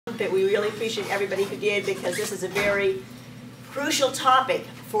but we really appreciate everybody who did, because this is a very crucial topic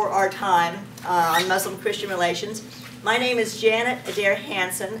for our time on Muslim-Christian relations. My name is Janet Adair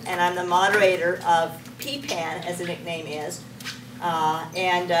Hansen, and I'm the moderator of PPAN, as the nickname is.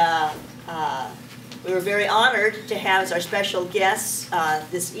 We were very honored to have as our special guests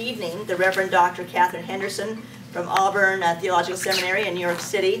this evening the Reverend Dr. Katherine Henderson from Auburn Theological Seminary in New York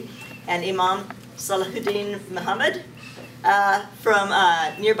City, and Imam Salahuddin Muhammad from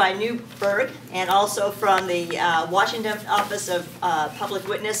nearby New Burgh, and also from the Washington Office of Public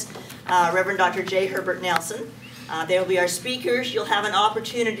Witness, Reverend Dr. J. Herbert Nelson. They will be our speakers. You'll have an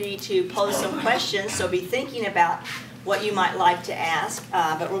opportunity to pose some questions, so be thinking about what you might like to ask.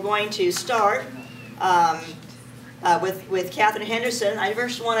 But we're going to start with Katherine Henderson. I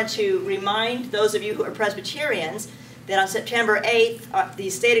first wanted to remind those of you who are Presbyterians that on September 8th, the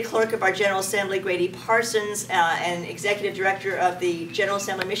stated clerk of our General Assembly, Grady Parsons, and executive director of the General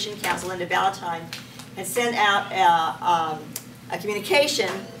Assembly Mission Council, Linda Valentine, had sent out a communication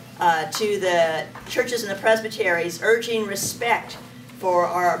to the churches and the presbyteries urging respect for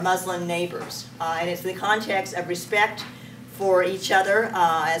our Muslim neighbors. And it's in the context of respect for each other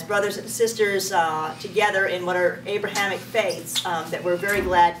as brothers and sisters together in what are Abrahamic faiths, that we're very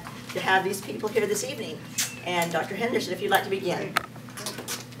glad to have these people here this evening. And Dr. Henderson, if you'd like to begin.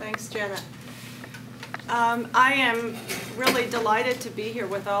 Thanks, Janet. I am really delighted to be here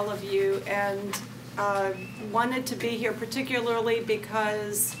with all of you, and wanted to be here particularly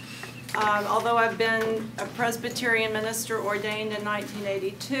because although I've been a Presbyterian minister ordained in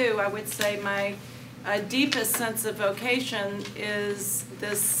 1982, I would say my deepest sense of vocation is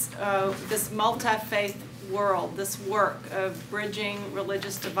this, this multi-faith world, this work of bridging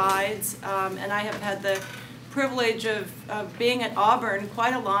religious divides. And I have had the privilege of being at Auburn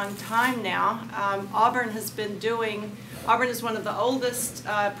quite a long time now. Auburn is one of the oldest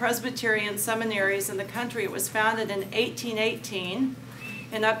Presbyterian seminaries in the country. It was founded in 1818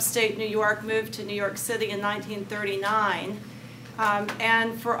 in upstate New York, moved to New York City in 1939.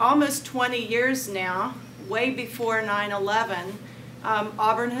 And for almost 20 years now, way before 9/11,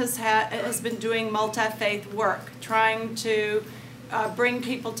 Auburn has been doing multi-faith work, trying to bring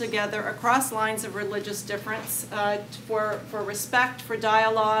people together across lines of religious difference for respect, for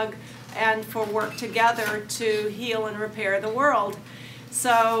dialogue, and for work together to heal and repair the world.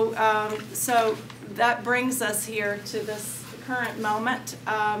 So, so that brings us here to this current moment.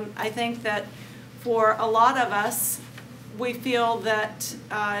 I think that for a lot of us, we feel that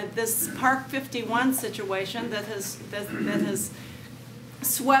this Park 51 situation that has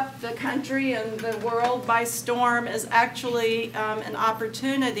swept the country and the world by storm is actually an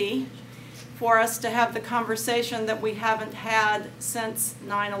opportunity for us to have the conversation that we haven't had since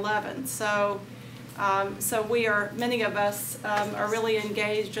 9/11. So, many of us are really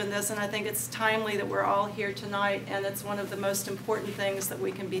engaged in this, and I think it's timely that we're all here tonight, and it's one of the most important things that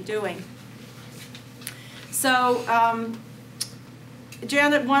we can be doing. So,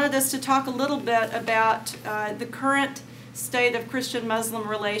 Janet wanted us to talk a little bit about the current state of Christian-Muslim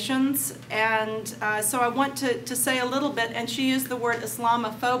relations, and so I want to say a little bit, and she used the word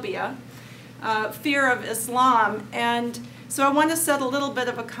Islamophobia, fear of Islam, and so I want to set a little bit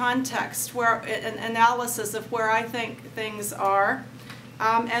of a context, an analysis of where I think things are,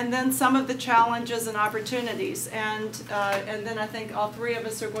 and then some of the challenges and opportunities, and then I think all three of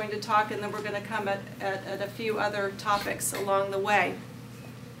us are going to talk, and then we're going to come at a few other topics along the way.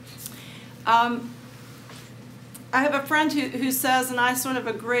 I have a friend who says, and I sort of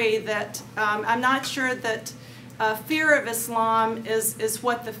agree, that I'm not sure that fear of Islam is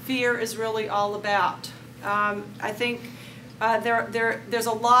what the fear is really all about. I think there's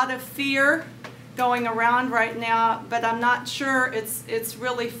a lot of fear going around right now, but I'm not sure it's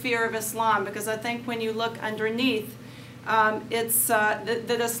really fear of Islam, because I think when you look underneath, it's that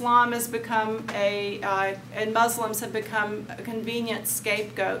Islam has become and Muslims have become a convenient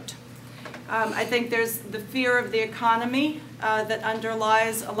scapegoat. I think there's the fear of the economy that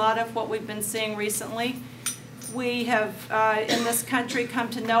underlies a lot of what we've been seeing recently. We have, in this country, come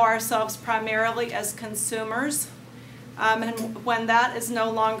to know ourselves primarily as consumers. And when that is no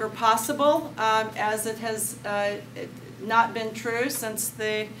longer possible, as it has not been true since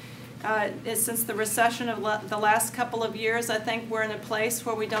the recession of the last couple of years, I think we're in a place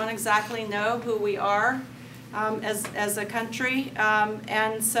where we don't exactly know who we are as a country.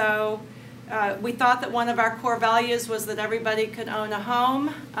 And so we thought that one of our core values was that everybody could own a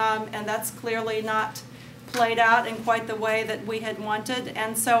home, and that's clearly not played out in quite the way that we had wanted.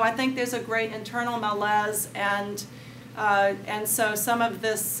 And so I think there's a great internal malaise and And so some of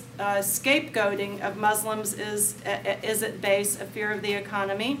this scapegoating of Muslims is at base a fear of the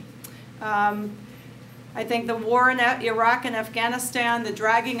economy. I think the war in Iraq and Afghanistan, the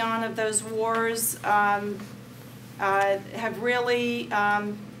dragging on of those wars have really,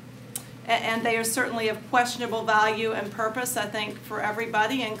 and they are certainly of questionable value and purpose, I think, for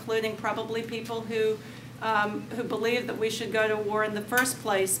everybody, including probably people who believe that we should go to war in the first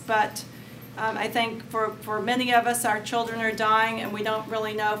place. But I think for many of us, our children are dying and we don't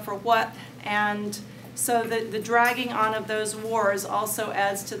really know for what. And so the dragging on of those wars also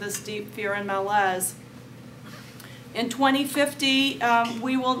adds to this deep fear and malaise. In 2050,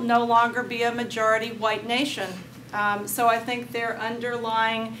 we will no longer be a majority white nation. So I think there are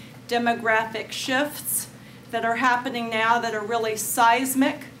underlying demographic shifts that are happening now that are really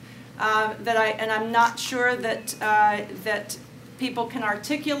seismic, and I'm not sure that that people can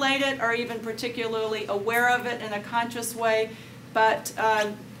articulate it or even particularly aware of it in a conscious way, but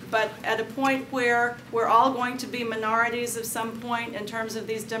at a point where we're all going to be minorities at some point in terms of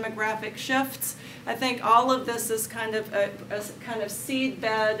these demographic shifts, I think all of this is kind of a kind of seed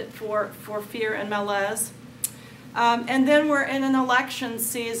bed for fear and malaise. And then we're in an election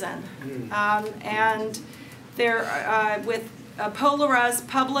season, and there with a polarized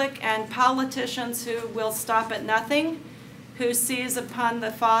public and politicians who will stop at nothing, who seize upon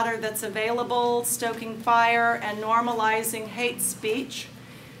the fodder that's available, stoking fire and normalizing hate speech.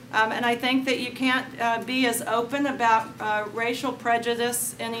 And I think that you can't be as open about racial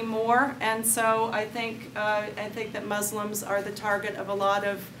prejudice anymore. And so I think that Muslims are the target of a lot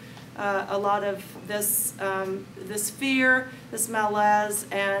of this this fear, this malaise,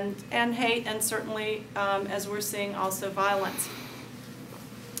 and hate, and certainly as we're seeing also violence.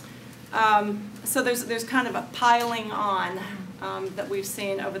 So there's kind of a piling on that we've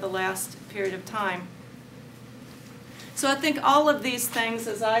seen over the last period of time. So I think all of these things,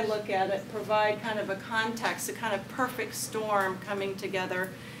 as I look at it, provide kind of a context, a kind of perfect storm coming together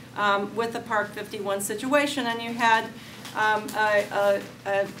with the Park 51 situation. And you had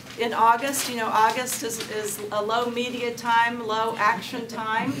in August, you know, August is a low media time, low action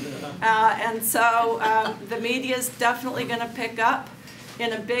time, and so the media is definitely going to pick up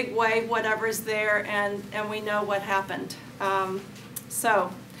in a big way whatever's there, and we know what happened.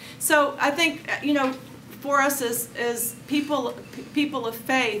 So I think, you know, for us as people of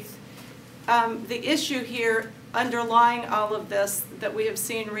faith, the issue here underlying all of this that we have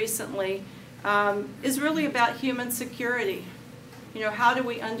seen recently is really about human security. You know, how do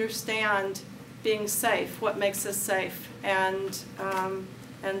we understand being safe? What makes us safe? And of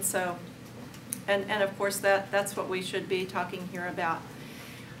course that's what we should be talking here about.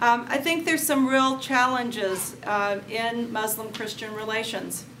 I think there's some real challenges in Muslim-Christian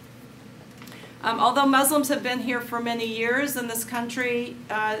relations. Although Muslims have been here for many years in this country,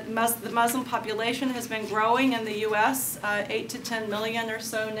 the Muslim population has been growing in the U.S., 8 to 10 million or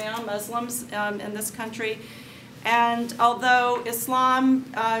so now Muslims in this country. And although Islam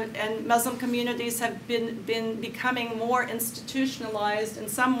and Muslim communities have been becoming more institutionalized in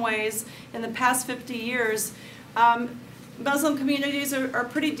some ways in the past 50 years, Muslim communities are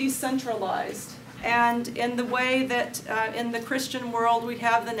pretty decentralized. And in the way that in the Christian world we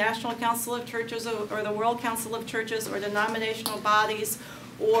have the National Council of Churches or the World Council of Churches or denominational bodies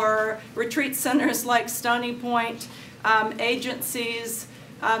or retreat centers like Stony Point, agencies,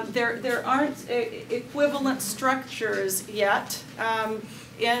 there aren't equivalent structures yet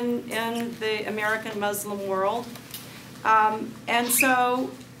in the American Muslim world. And so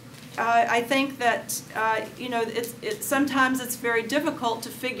I think that you know, sometimes it's very difficult to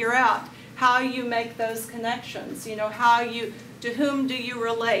figure out how you make those connections, you know, to whom do you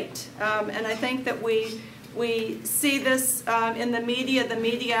relate? And I think that we see this in the media. The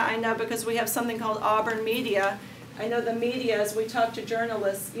media, I know, because we have something called Auburn media. I know the media, as we talk to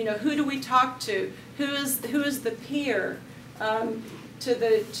journalists, you know, who do we talk to? Who is the peer to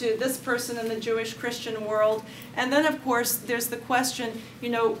this person in the Jewish Christian world? And then, of course, there's the question, you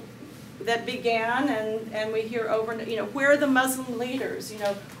know, that began, and we hear over, you know, where are the Muslim leaders? You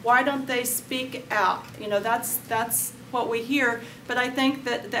know, why don't they speak out? You know, that's what we hear. But I think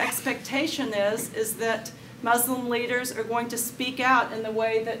that the expectation is that Muslim leaders are going to speak out in the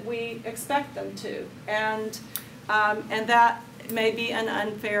way that we expect them to, and that may be an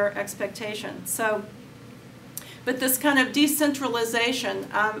unfair expectation. So, but this kind of decentralization,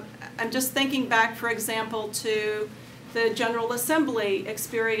 I'm just thinking back, for example, to the General Assembly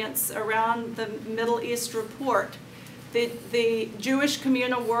experience around the Middle East report. The Jewish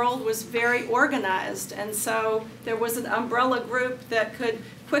communal world was very organized, and so there was an umbrella group that could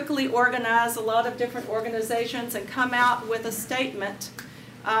quickly organize a lot of different organizations and come out with a statement.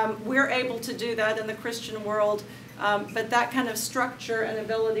 We're able to do that in the Christian world, but that kind of structure and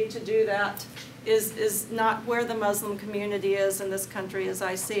ability to do that is not where the Muslim community is in this country as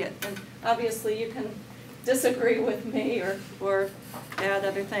I see it. And obviously you can disagree with me or add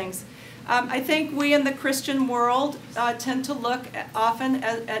other things. I think we in the Christian world tend to look often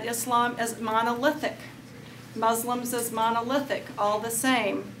at Islam as monolithic. Muslims as monolithic, all the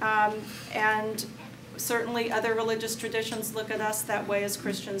same. And certainly other religious traditions look at us that way as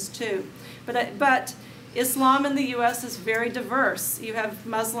Christians too. But Islam in the U.S. is very diverse. You have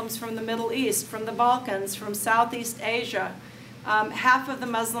Muslims from the Middle East, from the Balkans, from Southeast Asia. Half of the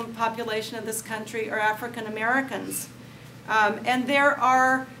Muslim population of this country are African Americans. And there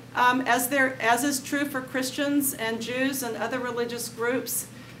are, as is true for Christians and Jews and other religious groups,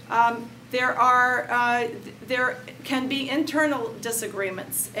 there can be internal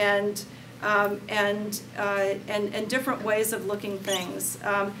disagreements and different ways of looking things.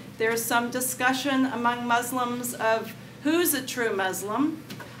 There's some discussion among Muslims of who's a true Muslim,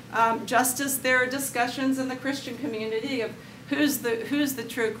 just as there are discussions in the Christian community of who's the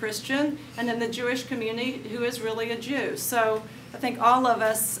true Christian, and in the Jewish community, who is really a Jew. So I think all of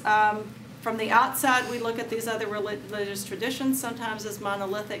us, from the outside, we look at these other religious traditions sometimes as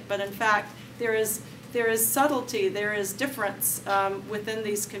monolithic, but in fact, there is subtlety, there is difference within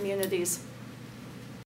these communities.